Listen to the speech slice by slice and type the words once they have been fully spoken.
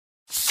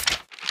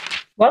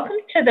Welcome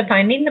to the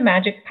Finding the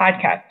Magic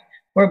podcast,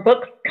 where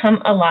books come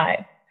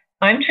alive.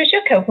 I'm Tricia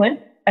Copeland,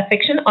 a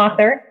fiction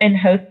author and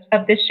host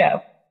of this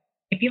show.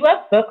 If you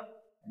love books,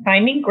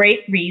 finding great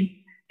reads,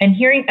 and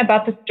hearing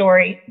about the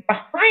story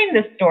behind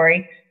the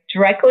story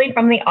directly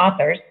from the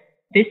authors,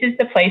 this is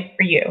the place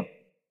for you.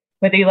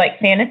 Whether you like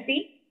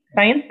fantasy,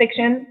 science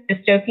fiction,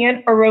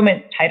 dystopian, or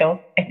romance titles,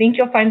 I think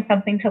you'll find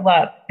something to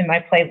love in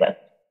my playlist.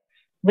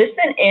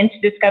 Listen in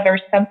to discover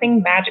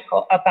something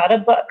magical about a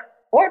book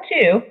or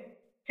two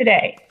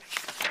today.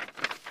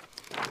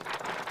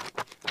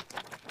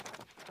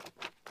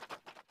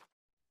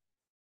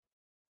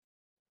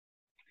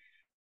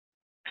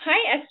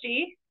 Hi,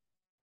 SG.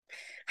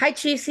 Hi,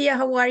 Tricia.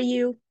 How are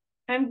you?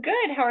 I'm good.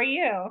 How are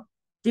you?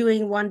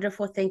 Doing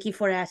wonderful. Thank you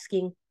for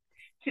asking.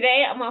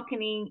 Today, I'm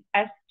welcoming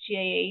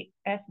SG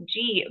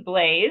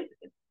Blaze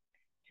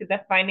to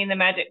the Finding the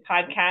Magic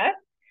podcast.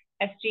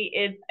 SG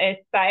is a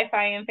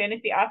sci-fi and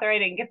fantasy author. I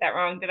didn't get that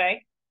wrong, did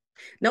I?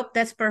 Nope,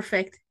 that's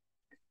perfect.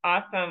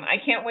 Awesome. I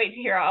can't wait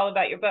to hear all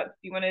about your books.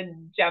 Do you want to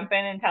jump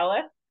in and tell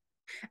us?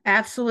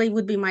 Absolutely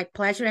would be my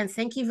pleasure. And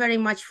thank you very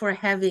much for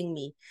having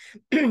me.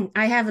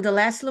 I have the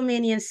Last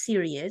Luminian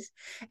series,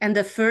 and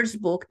the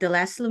first book, The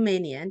Last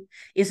Luminian,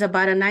 is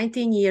about a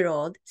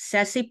 19-year-old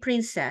sassy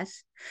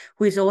princess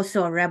who is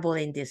also a rebel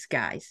in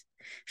disguise.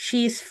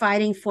 She is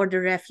fighting for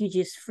the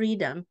refugees'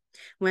 freedom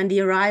when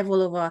the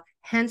arrival of a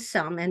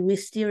handsome and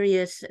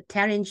mysterious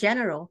Terran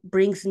general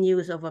brings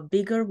news of a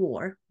bigger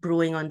war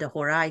brewing on the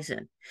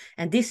horizon.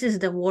 And this is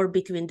the war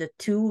between the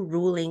two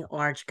ruling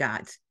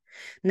archgods.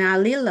 Now,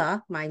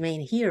 Lila, my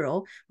main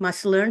hero,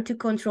 must learn to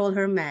control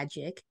her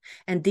magic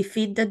and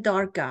defeat the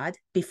dark god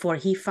before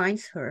he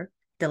finds her,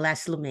 the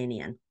last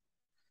Luminian.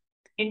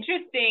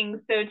 Interesting.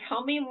 So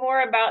tell me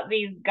more about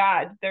these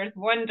gods. There's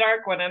one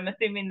dark one. I'm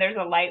assuming there's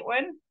a light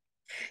one.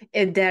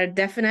 There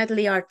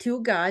definitely are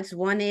two gods.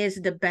 One is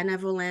the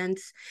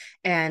benevolence,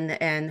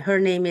 and her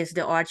name is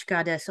the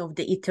archgoddess of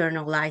the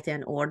eternal light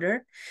and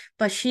order,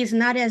 but she's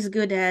not as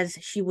good as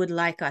she would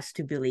like us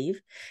to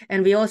believe.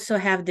 And we also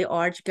have the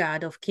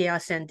archgod of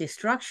chaos and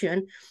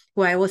destruction,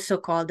 who I also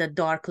call the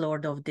Dark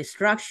Lord of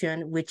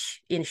Destruction,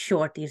 which in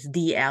short is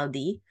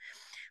DLD,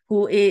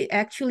 who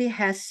actually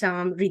has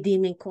some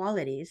redeeming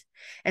qualities.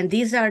 And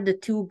these are the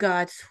two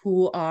gods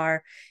who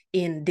are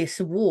in this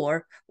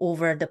war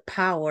over the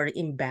power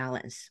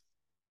imbalance.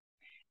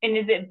 And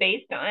is it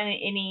based on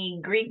any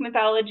Greek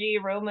mythology,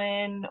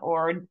 Roman,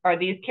 or are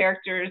these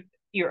characters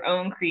your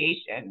own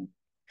creation?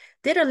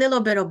 Did a little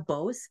bit of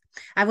both.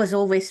 I was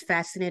always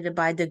fascinated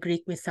by the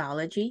Greek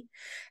mythology,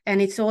 and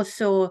it's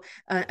also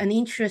an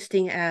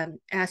interesting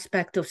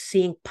aspect of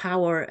seeing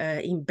power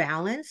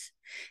imbalance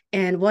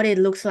and what it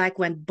looks like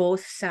when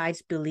both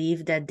sides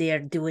believe that they're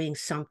doing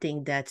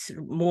something that's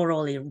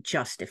morally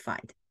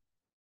justified.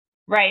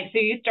 Right. So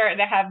you start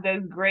to have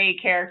those gray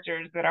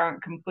characters that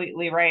aren't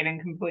completely right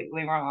and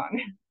completely wrong.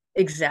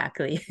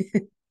 Exactly.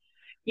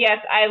 Yes,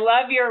 I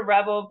love your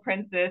rebel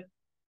princess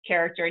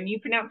character. And you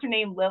pronounce her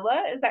name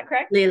Lila, is that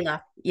correct?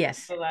 Lila,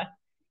 yes. Lila.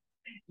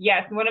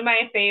 Yes, one of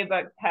my favorite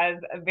books has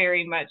a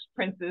very much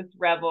princess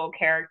rebel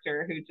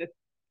character who just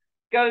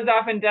goes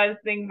off and does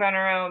things on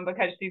her own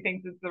because she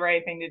thinks it's the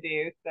right thing to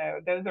do.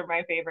 So those are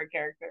my favorite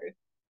characters.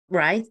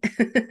 Right.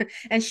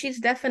 And she's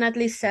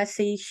definitely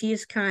sassy.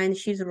 She's kind.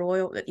 She's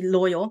loyal,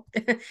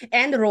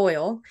 and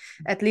royal,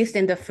 at least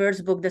in the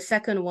first book. The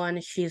second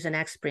one, she's an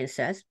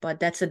ex-princess, but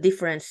that's a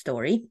different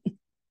story.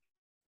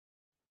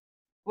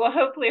 Well,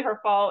 hopefully her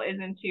fall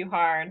isn't too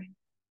hard.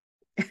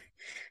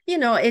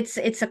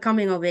 It's a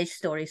coming of age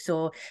story.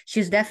 So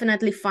she's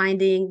definitely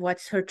finding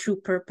what's her true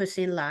purpose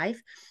in life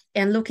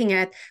and looking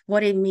at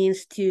what it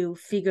means to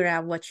figure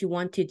out what you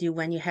want to do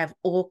when you have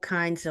all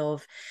kinds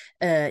of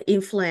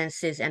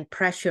influences and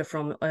pressure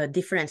from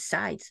different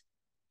sides.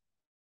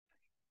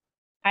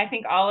 I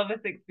think all of us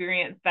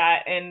experience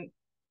that. And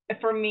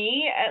for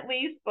me, at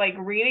least, like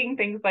reading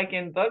things like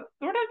in books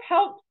sort of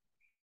helps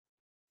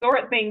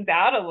sort things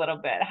out a little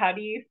bit. How do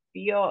you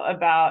feel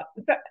about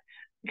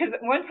because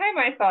one time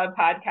I saw a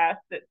podcast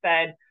that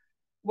said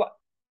what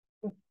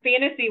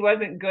fantasy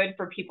wasn't good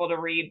for people to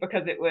read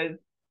because it was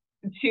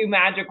too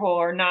magical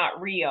or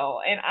not real.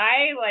 And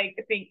I like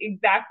think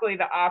exactly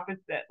the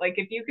opposite. Like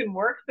if you can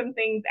work some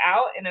things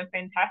out in a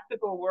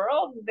fantastical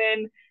world,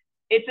 then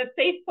it's a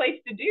safe place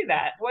to do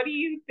that. What do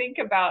you think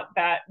about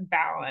that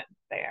balance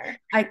there?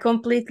 I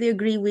completely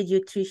agree with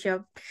you,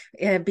 Trisha,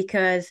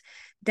 because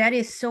that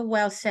is so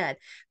well said.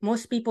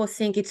 Most people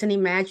think it's an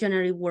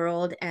imaginary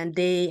world and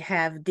they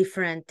have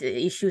different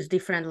issues,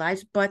 different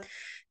lives, but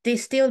they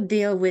still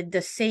deal with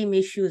the same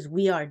issues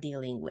we are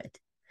dealing with.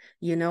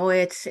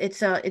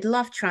 It's a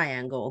love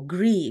triangle,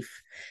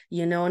 grief,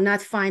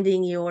 not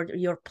finding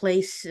your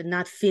place,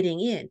 not fitting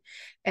in.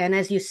 And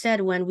as you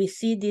said, when we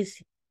see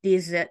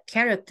these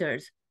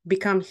characters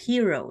become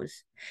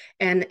heroes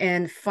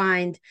and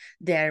find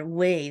their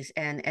ways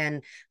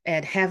and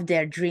have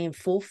their dream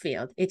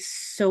fulfilled, it's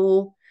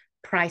so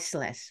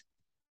priceless.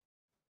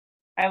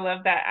 I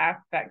love that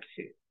aspect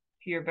to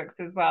your books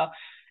as well.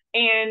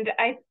 And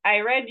I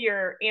read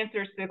your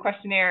answers to the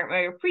questionnaire,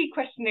 or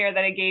pre-questionnaire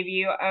that I gave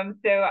you.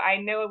 So I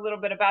know a little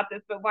bit about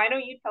this, but why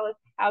don't you tell us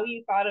how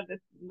you thought of this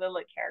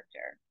Lila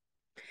character?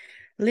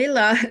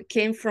 Lila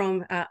came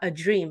from a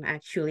dream,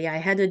 actually. I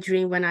had a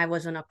dream when I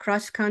was on a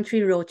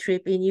cross-country road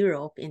trip in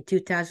Europe in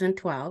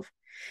 2012.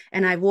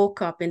 And I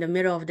woke up in the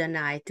middle of the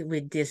night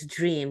with this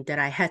dream that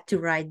I had to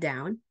write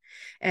down.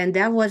 And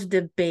that was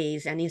the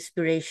base and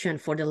inspiration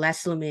for the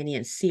Last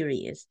Luminian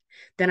series.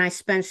 Then I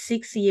spent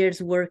 6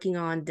 years working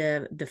on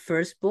the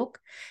first book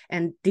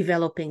and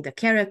developing the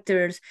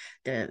characters,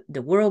 the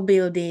world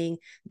building,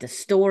 the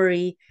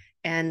story,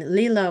 and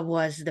Lila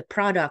was the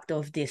product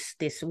of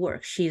this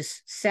work.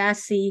 She's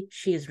sassy,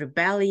 she's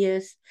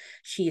rebellious,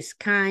 she's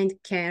kind,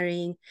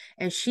 caring,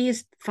 and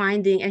she's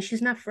finding, and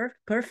she's not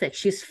perfect.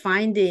 She's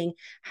finding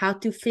how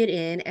to fit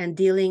in and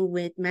dealing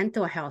with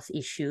mental health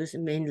issues,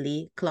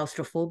 mainly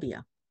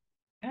claustrophobia.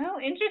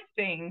 Oh,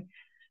 interesting.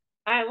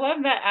 I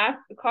love that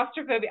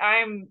claustrophobia.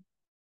 I'm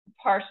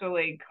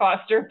partially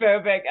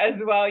claustrophobic as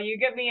well. You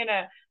get me in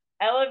a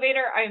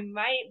elevator, I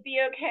might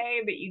be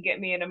okay, but you get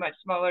me in a much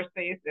smaller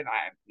space and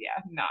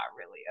I'm not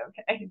really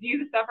okay. Do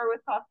you suffer with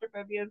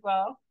claustrophobia as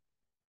well?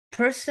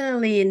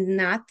 Personally,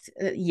 not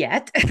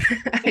yet.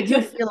 I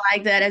do feel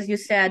like that, as you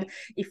said,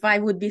 if I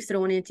would be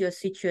thrown into a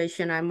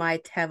situation, I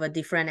might have a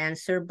different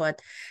answer, but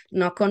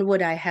knock on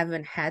wood, I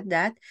haven't had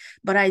that.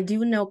 But I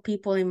do know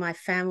people in my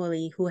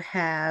family who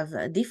have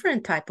a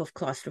different type of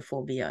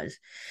claustrophobias,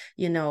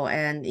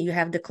 and you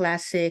have the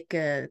classic,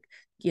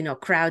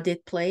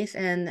 crowded place.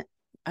 And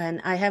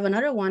I have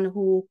another one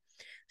who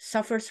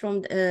suffers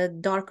from a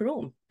dark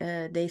room.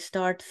 They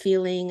start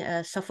feeling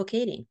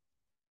suffocating.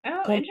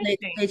 Oh, Complete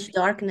interesting. pitch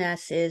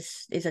darkness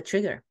is a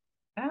trigger.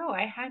 Oh,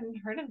 I hadn't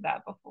heard of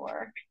that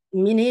before.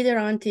 Me neither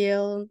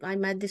until I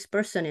met this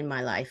person in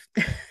my life.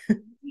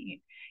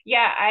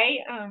 Yeah, I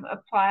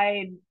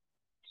applied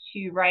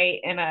to write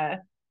in a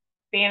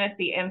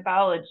fantasy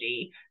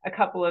anthology a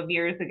couple of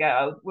years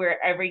ago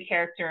where every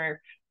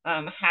character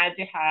had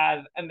to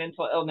have a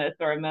mental illness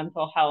or a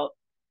mental health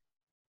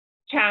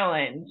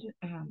challenge.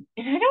 And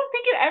I don't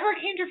think it ever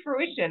came to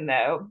fruition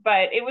though,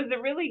 but it was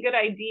a really good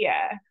idea.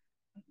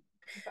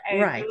 I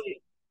Right.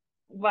 really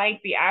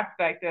like the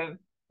aspect of,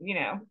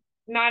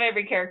 not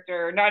every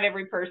character, not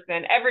every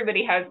person,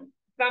 everybody has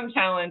some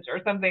challenge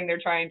or something they're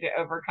trying to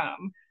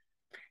overcome.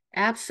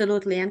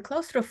 Absolutely. And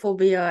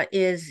claustrophobia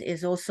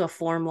is also a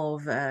form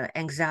of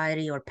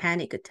anxiety or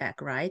panic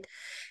attack, right?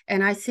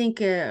 And I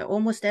think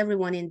almost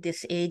everyone in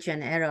this age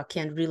and era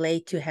can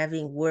relate to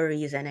having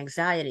worries and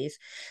anxieties.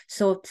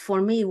 So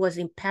for me, it was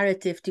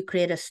imperative to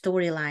create a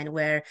storyline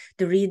where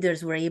the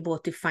readers were able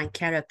to find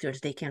characters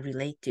they can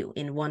relate to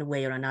in one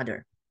way or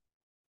another.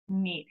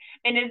 Neat.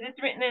 And is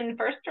this written in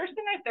first person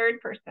or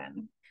third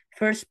person?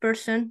 First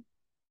person,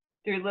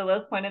 Through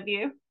Lila's point of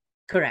view?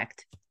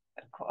 correct.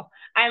 That's cool.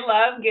 I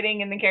love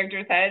getting in the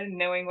character's head and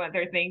knowing what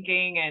they're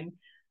thinking and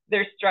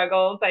their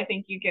struggles. I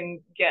think you can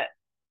get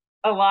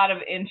a lot of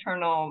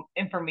internal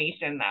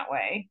information that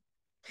way.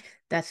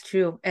 That's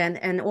true.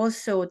 And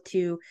also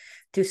to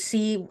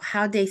see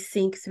how they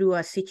think through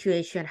a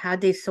situation, how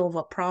they solve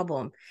a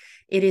problem.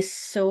 It is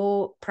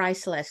so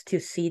priceless to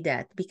see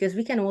that because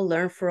we can all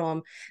learn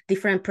from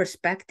different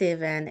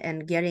perspective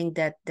and getting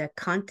that the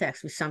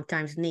context we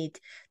sometimes need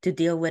to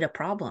deal with a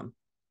problem.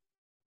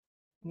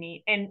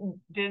 Neat. And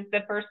does the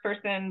first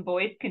person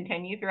voice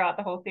continue throughout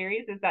the whole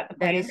series? Is that the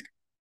That plan? is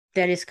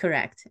that is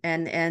correct.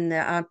 And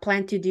I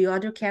plan to do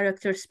other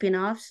character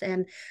spin-offs,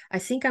 and I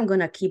think I'm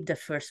gonna keep the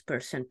first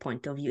person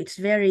point of view. It's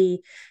very,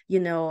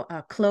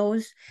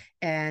 close,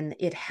 and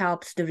it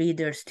helps the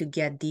readers to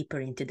get deeper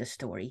into the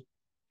story.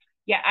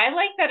 Yeah, I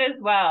like that as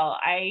well.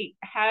 I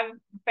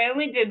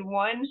only did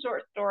one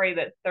short story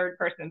that's third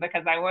person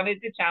because I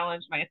wanted to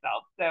challenge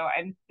myself. So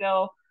I'm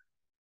still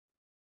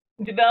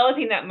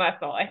developing that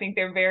muscle. I think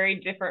they're very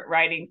different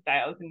writing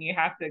styles, and you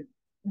have to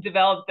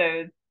develop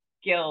those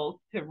skills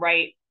to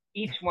write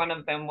each one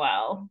of them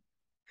well.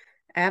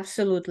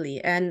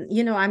 Absolutely. And,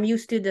 I'm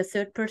used to the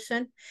third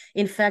person.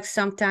 In fact,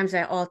 sometimes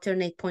I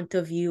alternate point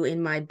of view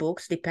in my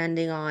books,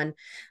 depending on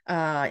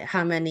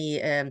how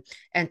many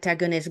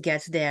antagonists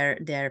gets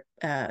their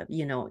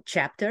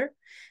chapter.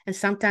 And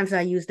sometimes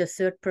I use the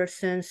third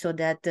person so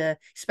that,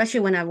 especially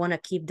when I want to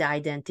keep the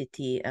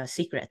identity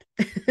secret,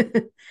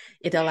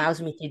 it allows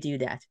me to do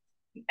that.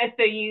 And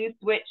so you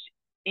switch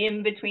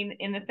in between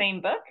in the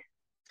same book?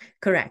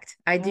 Correct.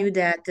 I Mm. do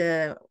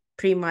that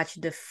pretty much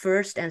the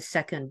first and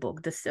second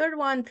book. The third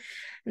one,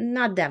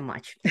 not that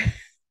much.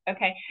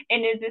 Okay.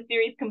 And is the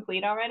series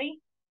complete already?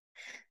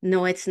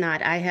 No, it's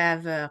not. I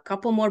have a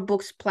couple more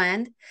books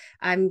planned.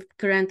 I'm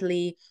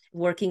currently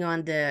working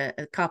on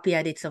the copy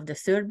edits of the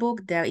third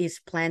book that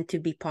is planned to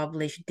be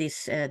published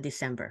this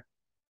December.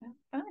 That's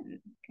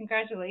fun.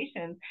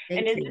 Congratulations.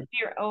 And Thank is this you.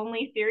 your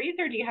only series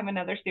or do you have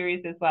another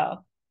series as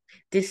well?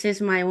 This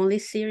is my only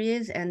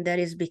series, and that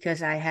is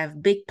because I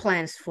have big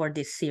plans for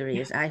this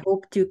series. I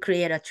hope to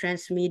create a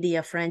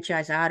transmedia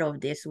franchise out of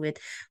this with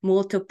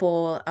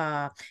multiple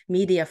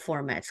media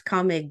formats,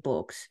 comic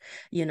books,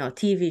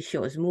 TV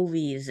shows,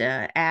 movies,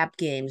 app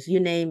games, you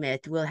name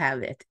it, we'll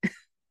have it.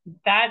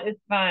 That is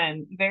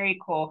fun. Very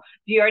cool.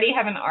 Do you already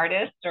have an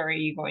artist, or are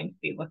you going to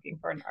be looking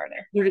for an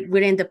artist?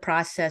 We're in the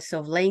process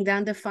of laying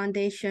down the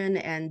foundation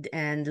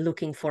and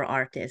looking for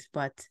artists,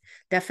 but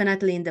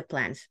definitely in the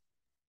plans.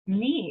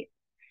 Neat.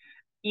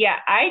 Yeah,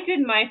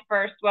 my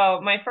first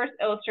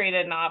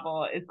illustrated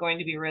novel is going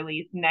to be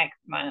released next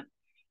month.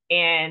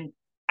 And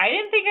I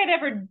didn't think I'd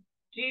ever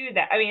do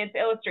that. I mean, it's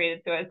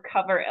illustrated, so it's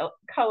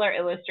color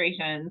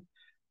illustrations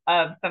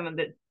of some of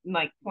the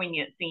like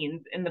poignant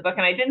scenes in the book.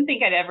 And I didn't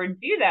think I'd ever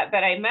do that,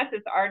 but I met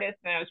this artist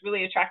and I was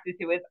really attracted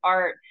to his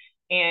art.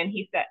 And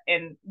he said,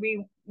 and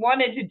we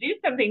wanted to do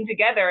something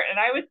together. And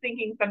I was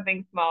thinking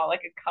something small,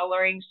 like a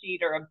coloring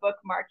sheet or a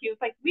bookmark. He was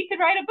like, we could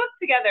write a book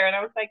together. And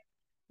I was like,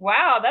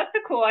 wow, that's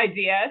a cool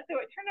idea. So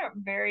it turned out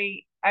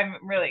I'm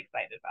really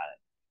excited about it.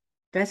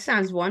 That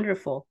sounds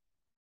wonderful.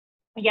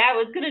 Yeah, I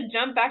was going to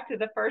jump back to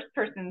the first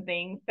person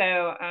thing.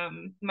 So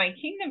my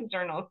Kingdom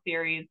Journal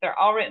series, they're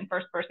all written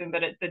first person,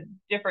 but it's a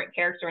different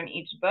character in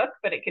each book,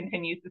 but it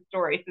continues the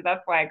story. So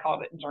that's why I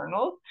called it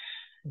journals.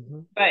 Mm-hmm.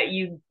 But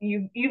you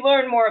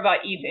learn more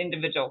about each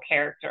individual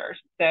character.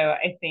 So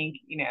I think,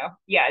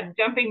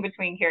 jumping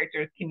between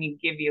characters can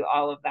give you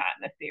all of that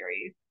in a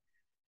series.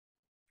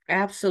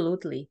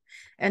 Absolutely.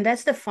 And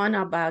that's the fun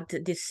about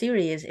this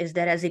series, is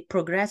that as it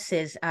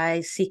progresses,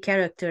 I see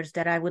characters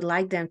that I would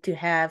like them to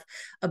have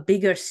a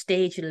bigger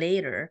stage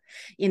later.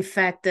 In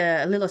fact,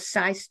 a little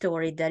side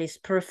story that is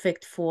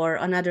perfect for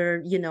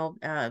another,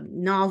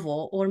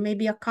 novel or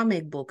maybe a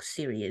comic book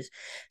series.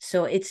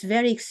 So it's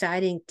very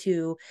exciting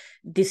to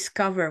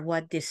discover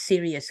what this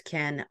series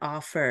can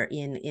offer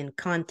in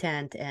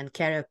content and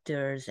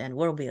characters and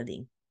world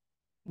building.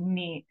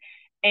 Neat.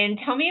 And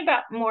tell me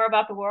more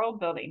about the world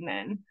building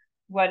then.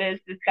 What is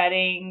the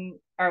setting?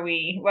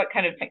 What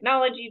kind of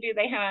technology do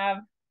they have?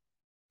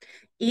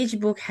 Each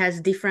book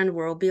has different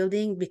world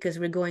building because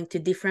we're going to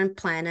different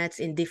planets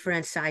in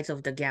different sides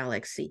of the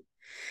galaxy.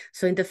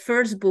 So in the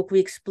first book, we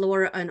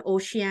explore an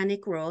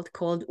oceanic world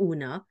called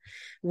Una,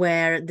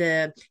 where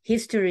the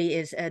history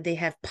is they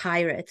have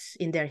pirates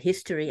in their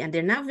history, and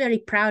they're not very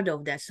proud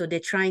of that. So they're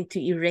trying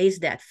to erase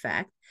that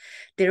fact.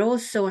 They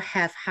also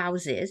have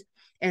houses,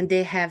 and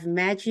they have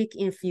magic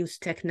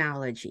infused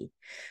technology,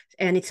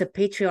 and it's a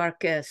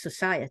patriarch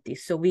society.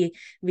 So we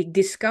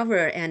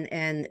discover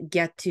and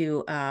get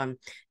to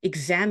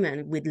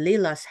examine with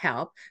Lila's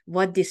help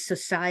what this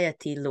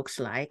society looks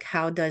like,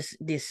 how does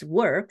this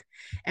work,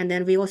 and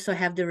then we also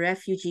have the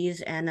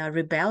refugees and a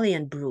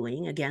rebellion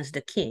brewing against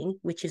the king,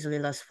 which is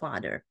Lila's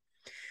father.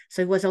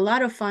 So it was a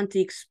lot of fun to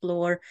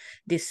explore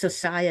this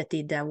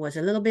society that was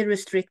a little bit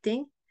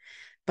restricting,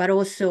 but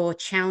also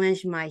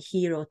challenged my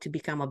hero to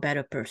become a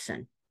better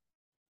person.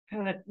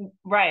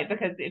 Right,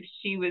 because if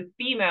she was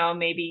female,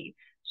 maybe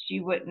she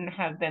wouldn't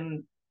have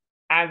been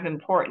as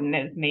important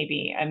as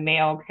maybe a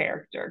male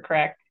character,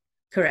 correct?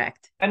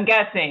 Correct. I'm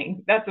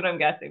guessing. That's what I'm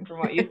guessing from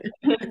what you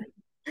said.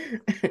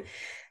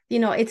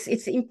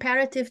 It's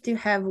imperative to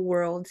have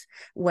worlds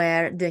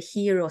where the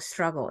hero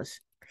struggles.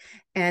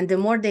 And the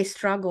more they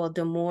struggle,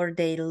 the more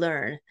they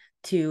learn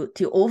to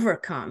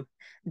overcome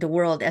the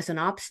world as an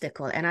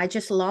obstacle. And I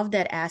just love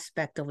that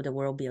aspect of the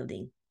world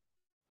building.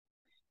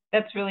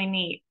 That's really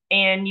neat.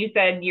 And you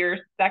said your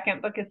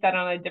second book is set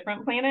on a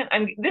different planet.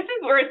 This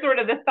is where sort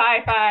of the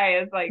sci-fi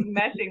is like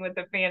meshing with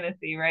the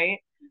fantasy, right?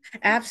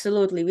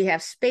 Absolutely. We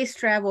have space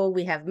travel,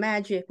 we have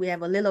magic, we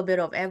have a little bit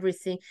of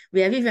everything.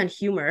 We have even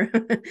humor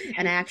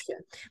and action.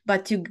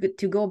 But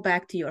to go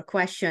back to your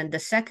question, the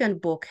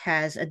second book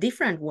has a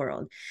different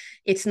world.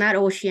 It's not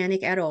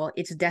oceanic at all.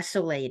 It's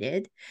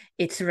desolated,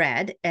 it's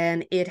red,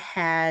 and it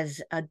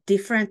has a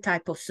different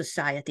type of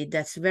society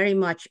that's very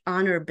much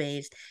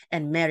honor-based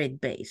and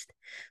merit-based.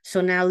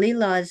 So now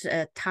Lila's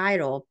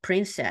title,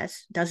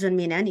 princess, doesn't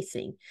mean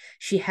anything.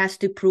 She has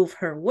to prove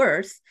her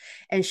worth,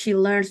 and she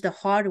learns the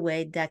hard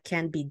way that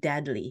can be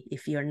deadly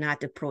if you're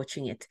not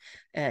approaching it,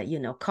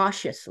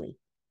 cautiously.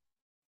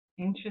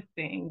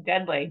 Interesting.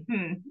 Deadly.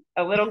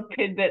 A little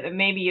tidbit that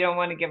maybe you don't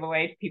want to give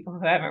away to people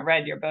who haven't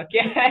read your book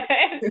yet.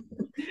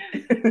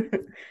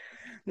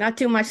 Not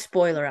too much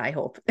spoiler, I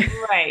hope.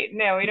 Right.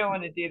 No, we don't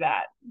want to do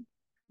that.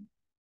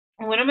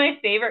 One of my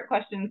favorite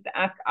questions to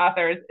ask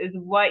authors is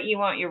what you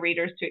want your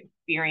readers to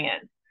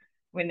experience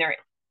when they're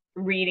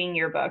reading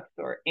your books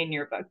or in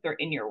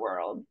your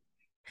world.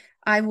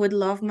 I would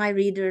love my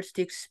readers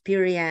to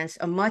experience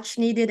a much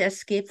needed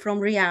escape from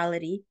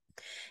reality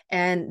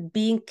and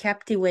being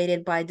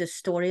captivated by the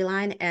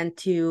storyline, and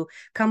to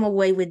come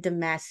away with the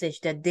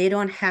message that they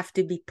don't have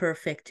to be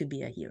perfect to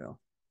be a hero.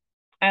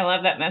 I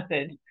love that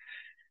message.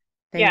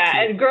 Thank you.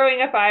 And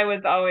growing up, I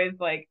was always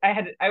like,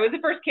 I was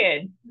a first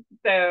kid.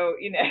 So,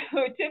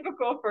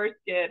 typical first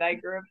kid, I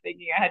grew up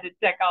thinking I had to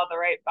check all the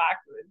right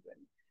boxes.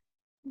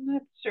 And I'm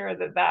not sure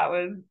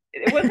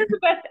it wasn't the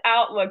best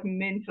outlook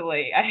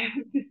mentally, I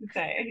have to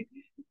say.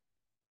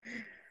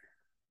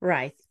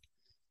 Right.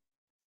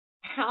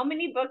 How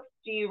many books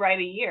do you write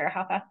a year?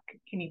 How fast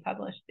can you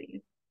publish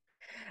these?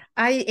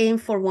 I aim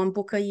for one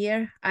book a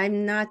year.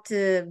 I'm not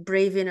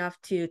brave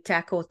enough to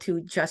tackle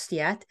two just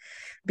yet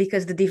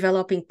because the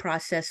developing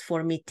process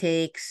for me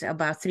takes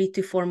about 3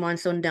 to 4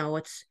 months on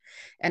notes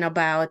and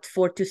about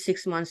 4 to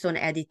 6 months on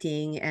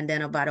editing and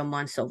then about a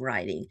month of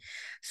writing.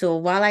 So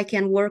while I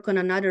can work on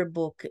another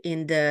book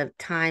in the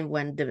time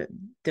when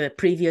the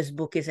previous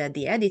book is at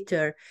the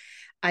editor,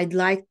 I'd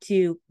like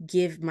to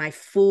give my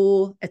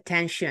full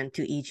attention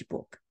to each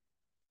book.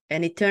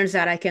 And it turns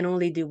out I can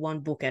only do one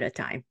book at a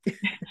time,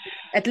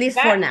 at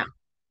least for That now.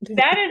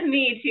 that is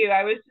me too.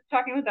 I was just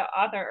talking with the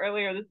author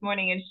earlier this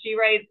morning, and she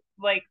writes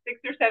like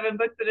 6 or 7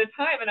 books at a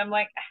time, and I'm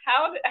like,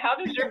 how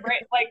does your brain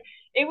like?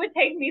 It would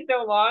take me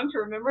so long to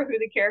remember who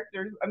the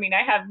characters. I mean,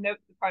 I have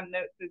notes upon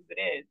notes as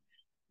it is,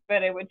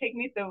 but it would take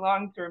me so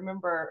long to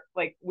remember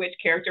like which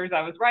characters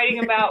I was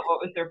writing about, what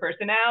was their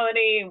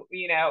personality,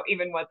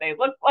 even what they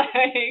looked like.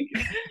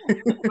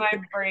 My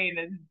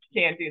brain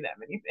can't do that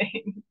many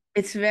things.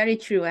 It's very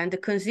true. And the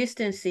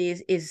consistency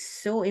is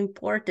so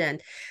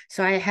important.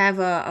 So I have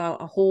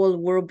a whole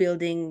world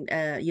building,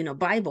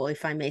 Bible,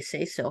 if I may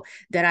say so,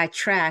 that I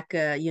track,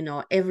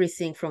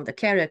 everything from the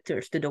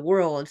characters to the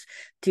worlds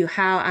to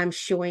how I'm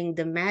showing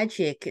the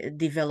magic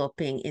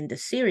developing in the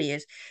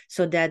series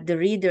so that the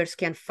readers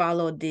can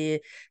follow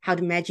how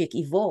the magic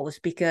evolves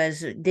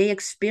because they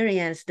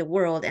experience the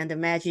world and the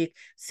magic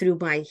through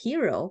my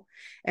hero.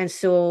 And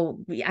so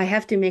I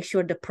have to make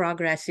sure the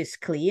progress is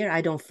clear.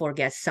 I don't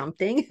forget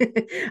something.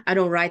 I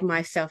don't write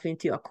myself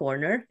into a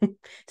corner.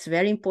 It's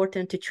very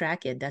important to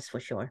track it, that's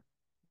for sure.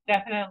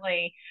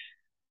 Definitely.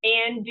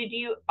 And did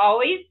you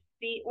always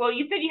see? Well,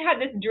 you said you had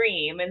this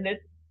dream, and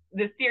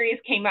this series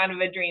came out of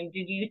a dream.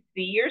 Did you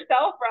see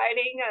yourself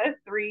writing a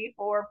 3,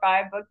 4,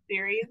 5 book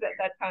series at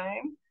that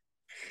time?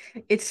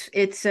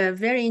 It's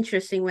very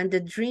interesting when the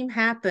dream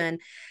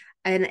happened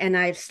and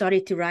I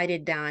started to write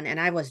it down and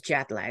I was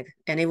jet lagged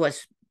and it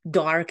was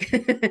dark.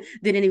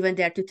 Didn't even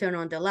dare to turn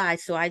on the light,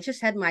 so I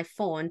just had my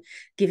phone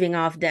giving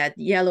off that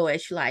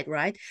yellowish light,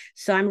 right?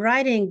 So I'm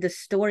writing the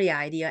story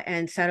idea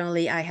and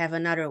suddenly I have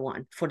another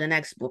one for the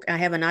next book, I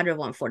have another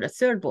one for the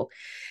third book,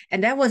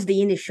 and that was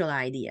the initial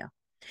idea.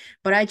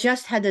 But I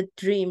just had a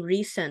dream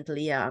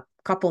recently, a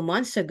couple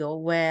months ago,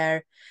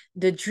 where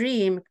the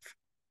dream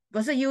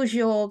was a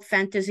usual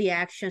fantasy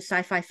action,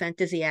 sci-fi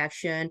fantasy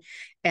action,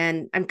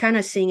 and I'm kind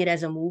of seeing it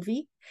as a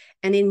movie.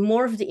 And it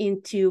morphed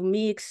into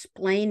me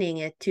explaining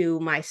it to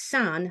my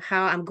son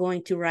how I'm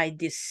going to write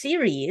this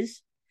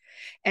series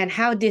and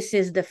how this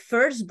is the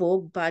first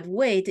book, but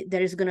wait,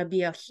 there is going to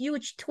be a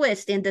huge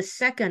twist in the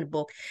second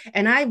book.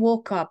 And I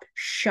woke up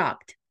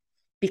shocked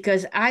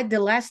because the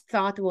last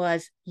thought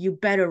was, you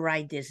better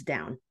write this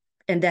down.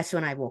 And that's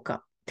when I woke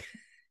up.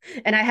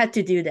 And I had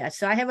to do that.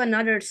 So I have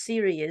another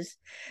series,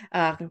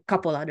 a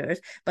couple others,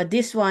 but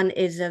this one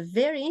is a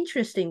very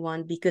interesting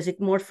one because it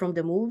morphed from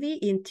the movie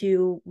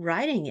into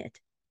writing it.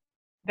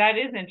 That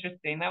is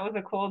interesting. That was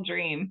a cool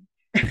dream.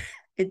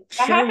 It That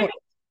sure happened. was.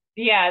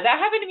 Yeah, that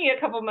happened to me a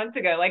couple months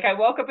ago. Like I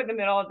woke up in the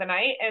middle of the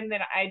night and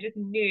then I just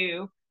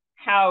knew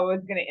how I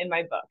was going to end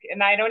my book.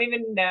 And I don't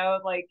even know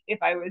like if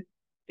I was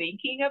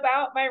thinking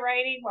about my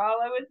writing while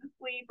I was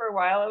asleep or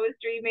while I was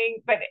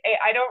dreaming, but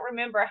I don't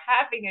remember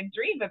having a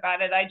dream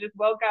about it. I just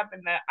woke up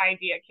and the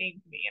idea came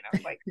to me and I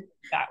was like,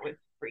 that was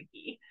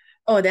freaky.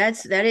 Oh,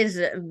 that is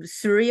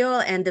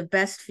surreal and the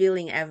best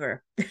feeling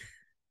ever.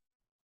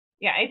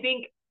 Yeah, I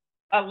think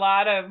a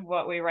lot of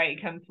what we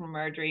write comes from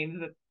our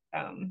dreams.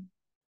 Um,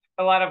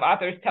 a lot of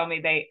authors tell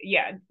me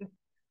yeah, just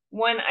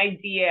one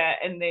idea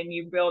and then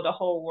you build a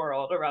whole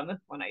world around this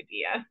one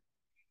idea.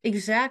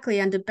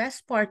 Exactly. And the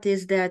best part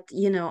is that,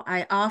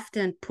 I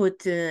often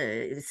put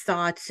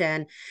thoughts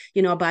and,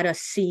 about a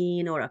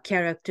scene or a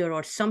character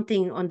or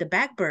something on the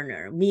back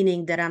burner,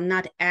 meaning that I'm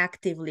not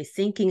actively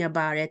thinking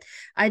about it.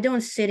 I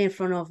don't sit in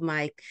front of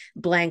my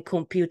blank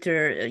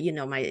computer,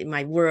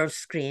 my Word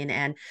screen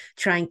and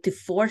trying to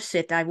force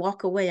it. I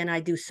walk away and I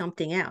do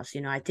something else.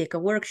 I take a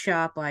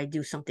workshop or I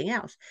do something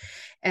else.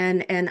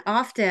 And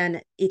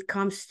often it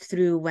comes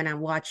through when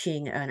I'm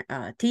watching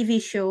a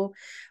TV show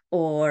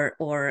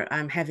or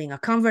I'm having a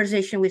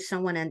conversation with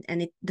someone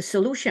and the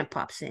solution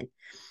pops in.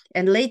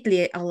 And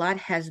lately, a lot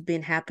has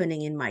been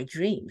happening in my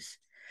dreams.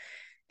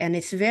 And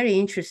it's a very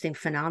interesting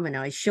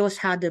phenomenon. It shows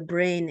how the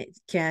brain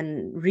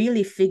can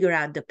really figure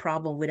out the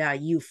problem without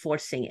you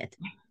forcing it.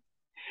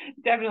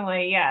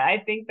 Definitely. Yeah.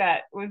 I think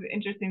that was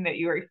interesting that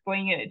you were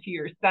explaining it to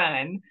your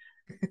son,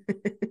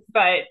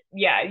 but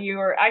yeah, you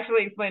were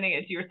actually explaining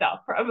it to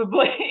yourself,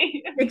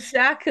 probably.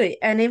 Exactly.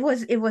 And it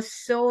was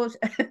so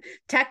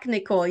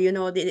technical,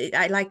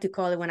 I like to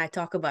call it when I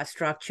talk about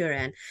structure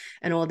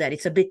and all that.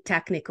 It's a bit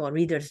technical.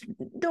 Readers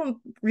don't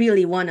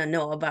really want to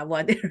know about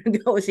what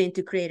goes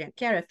into creating a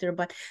character,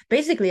 but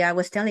basically I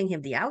was telling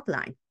him the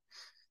outline,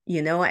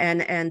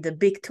 and the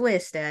big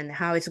twist and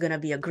how it's going to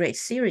be a great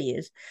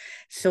series.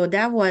 So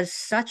that was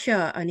such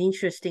an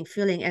interesting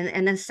feeling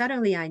and then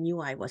suddenly I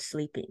knew I was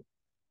sleeping.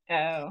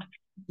 Oh.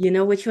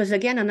 Which was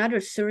again another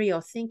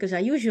surreal thing because I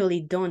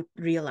usually don't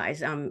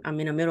realize I'm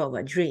in the middle of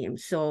a dream.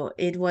 So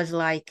it was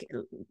like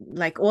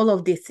all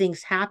of these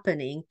things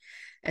happening,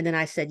 and then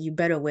I said, "You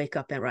better wake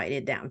up and write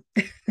it down."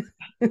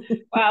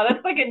 Wow,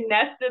 that's like a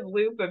nested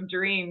loop of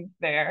dreams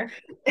there.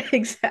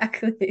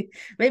 Exactly.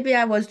 Maybe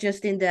I was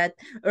just in that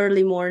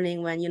early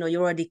morning when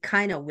you're already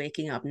kind of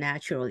waking up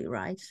naturally,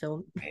 right?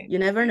 So Right. you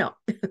never know.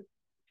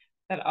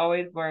 That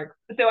always works.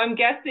 So I'm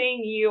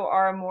guessing you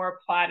are more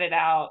plotted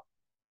out,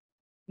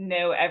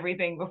 know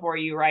everything before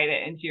you write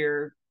it into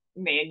your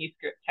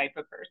manuscript type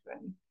of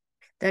person.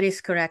 That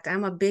is correct.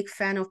 I'm a big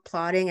fan of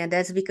plotting, and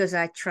that's because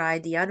I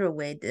tried the other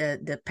way,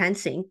 the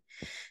pensing,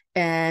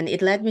 and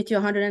it led me to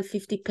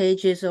 150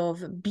 pages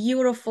of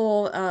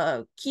beautiful,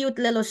 cute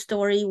little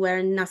story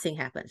where nothing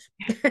happens.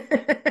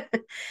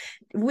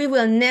 We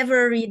will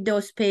never read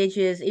those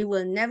pages. It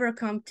will never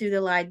come to the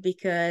light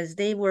because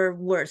they were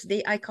worse.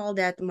 I call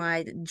that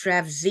my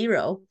draft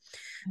zero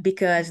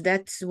because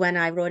that's when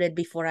I wrote it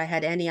before I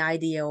had any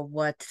idea of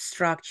what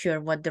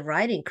structure, what the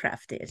writing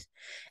craft is.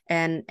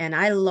 And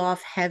I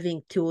love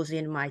having tools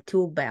in my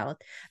tool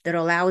belt that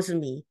allows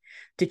me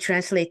to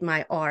translate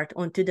my art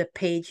onto the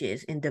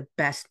pages in the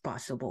best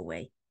possible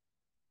way.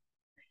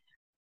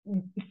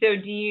 So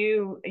do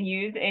you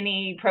use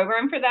any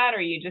program for that,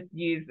 or you just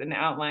use an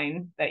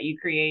outline that you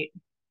create?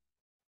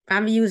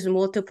 I'm using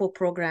multiple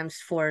programs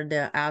for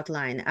the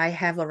outline. I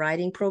have a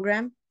writing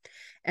program,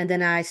 and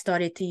then I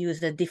started to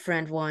use a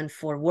different one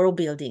for world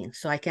building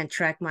so I can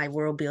track my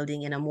world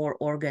building in a more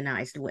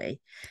organized way.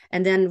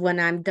 And then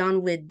when I'm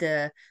done with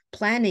the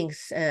planning,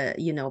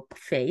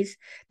 phase,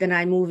 then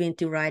I move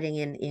into writing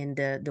in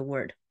the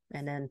Word.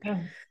 And then Oh.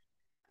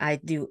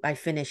 I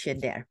finish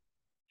it there.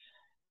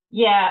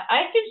 Yeah,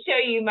 I can show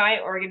you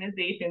my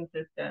organization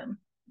system.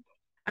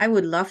 I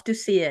would love to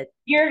see it.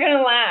 You're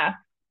gonna laugh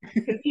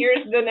because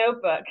here's the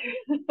notebook.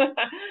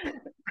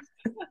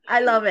 I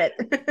love it.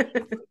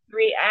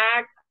 3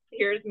 acts.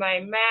 Here's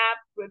my map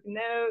with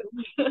notes.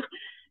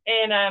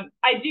 And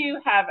I do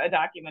have a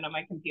document on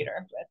my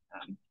computer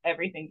with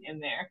everything in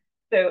there.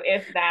 So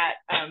if that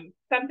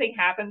something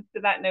happens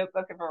to that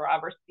notebook, if a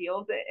robber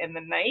steals it in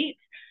the night,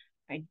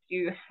 I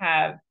do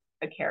have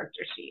a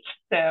character sheet.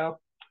 So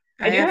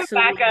I I do have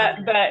absolutely love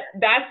backup, that.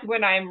 but that's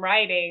when I'm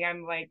writing.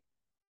 I'm like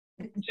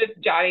just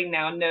jotting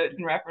down notes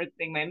and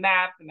referencing my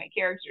maps and my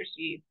character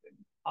sheets and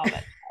all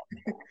that.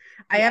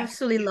 I Yeah.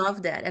 absolutely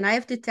love that. And I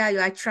have to tell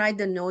you, I tried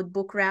the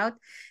notebook route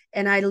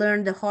and I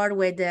learned the hard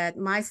way that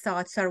my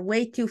thoughts are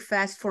way too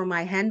fast for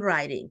my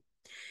handwriting.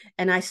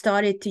 And I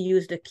started to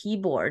use the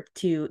keyboard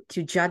to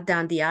jot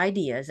down the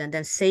ideas and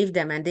then save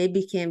them, and they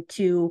became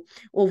too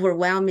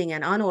overwhelming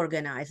and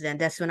unorganized. And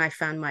that's when I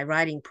found my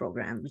writing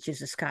program, which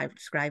is a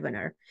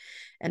Scrivener,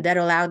 and that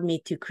allowed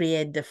me to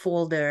create the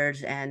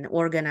folders and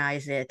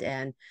organize it.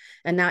 And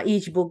now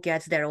each book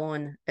gets their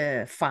own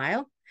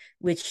file,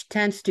 which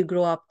tends to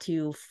grow up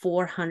to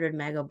 400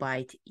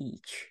 megabyte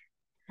each.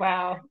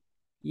 Wow.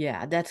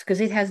 Yeah, that's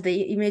because it has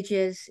the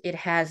images, it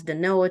has the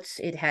notes,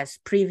 it has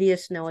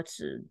previous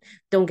notes.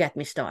 Don't get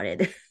me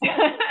started.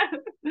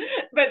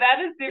 But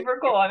that is super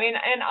cool. I mean,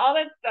 and all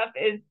that stuff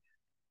is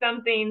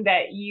something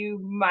that you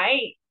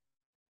might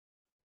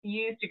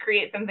use to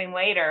create something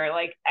later,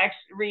 like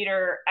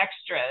reader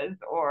extras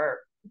or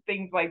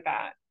things like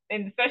that.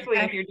 And especially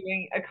if you're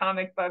doing a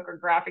comic book or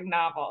graphic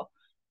novel.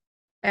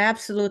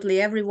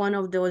 Absolutely. Every one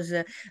of those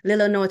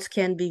little notes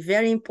can be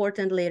very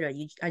important later.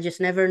 I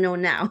just never know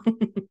now.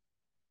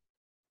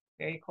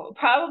 Very cool.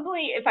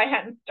 Probably if I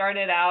hadn't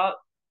started out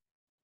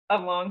a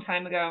long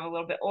time ago, I'm a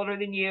little bit older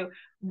than you,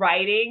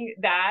 writing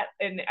that,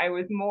 and I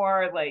was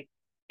more like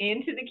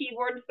into the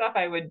keyboard stuff,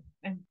 I would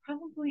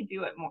probably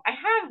do it more. I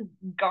have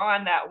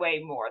gone that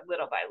way more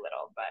little by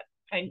little,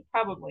 but I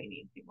probably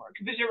need to more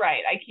because you're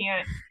right.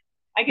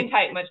 I can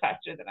type much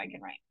faster than I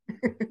can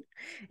write.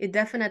 It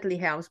definitely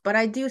helps, but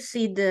I do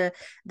see the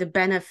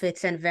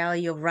benefits and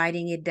value of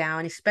writing it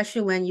down,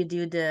 especially when you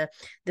do the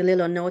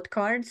little note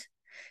cards,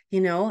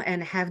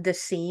 and have the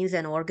scenes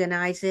and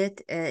organize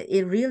it.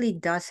 It really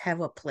does have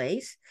a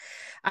place.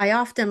 I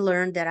often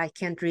learn that I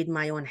can't read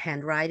my own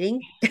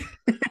handwriting,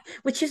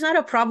 which is not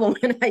a problem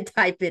when I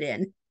type it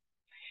in.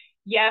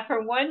 Yeah,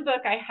 for one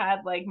book, I had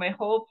like my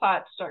whole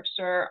plot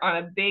structure on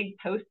a big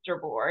poster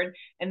board,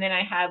 and then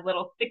I had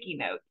little sticky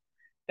notes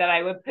that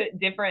I would put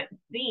different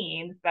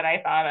scenes that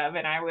I thought of,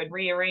 and I would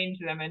rearrange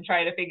them and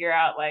try to figure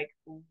out like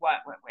what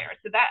went where.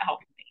 So that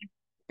helped me.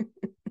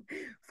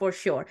 For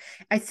sure.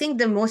 I think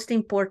the most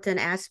important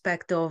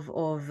aspect of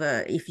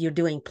if you're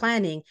doing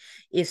planning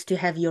is to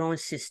have your own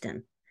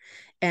system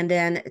and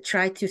then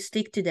try to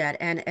stick to that.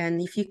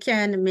 And if you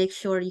can, make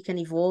sure you can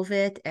evolve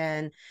it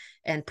and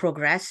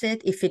progress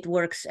it. If it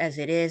works as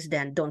it is,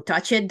 then don't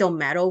touch it, don't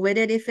meddle with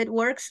it if it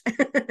works.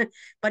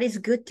 But it's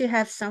good to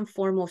have some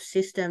form of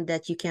system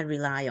that you can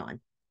rely on.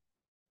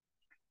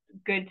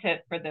 Good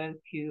tip for those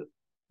who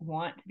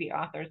want to be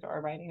authors or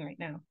are writing right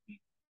now.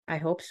 I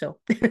hope so.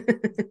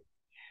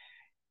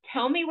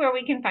 Tell me where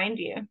we can find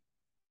you.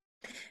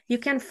 You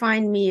can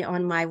find me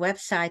on my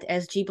website,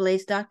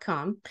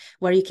 sgblaze.com,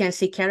 where you can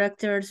see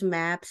characters,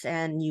 maps,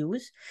 and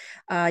news.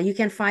 You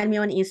can find me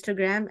on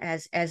Instagram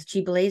as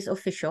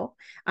sgblazeofficial.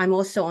 I'm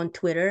also on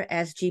Twitter,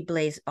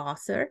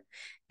 sgblazeauthor.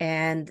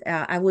 And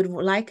I would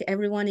like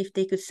everyone if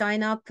they could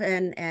sign up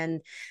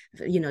and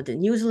the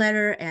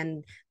newsletter,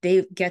 and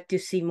they get to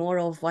see more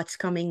of what's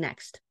coming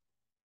next.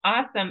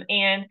 Awesome.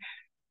 And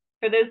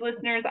for those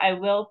listeners, I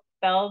will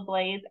spell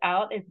Blaze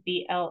out as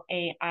Blaise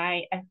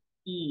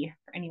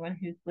for anyone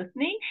who's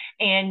listening.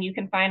 And you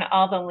can find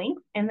all the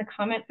links in the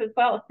comments as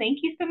well. Thank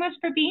you so much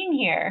for being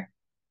here.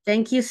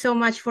 Thank you so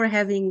much for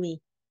having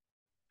me.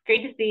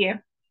 Great to see you.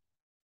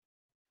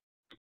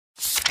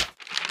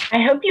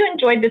 I hope you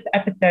enjoyed this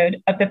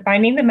episode of the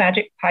Finding the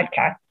Magic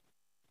podcast.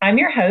 I'm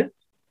your host,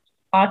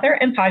 author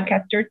and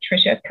podcaster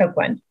Tricia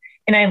Copeland,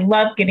 and I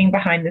love getting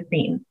behind the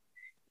scenes.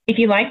 If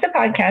you like the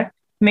podcast,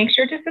 make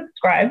sure to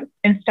subscribe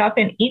and stop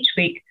in each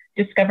week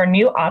to discover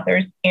new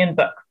authors and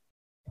books.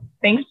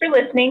 Thanks for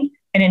listening,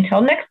 and until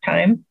next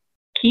time,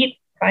 keep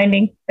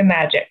finding the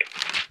magic.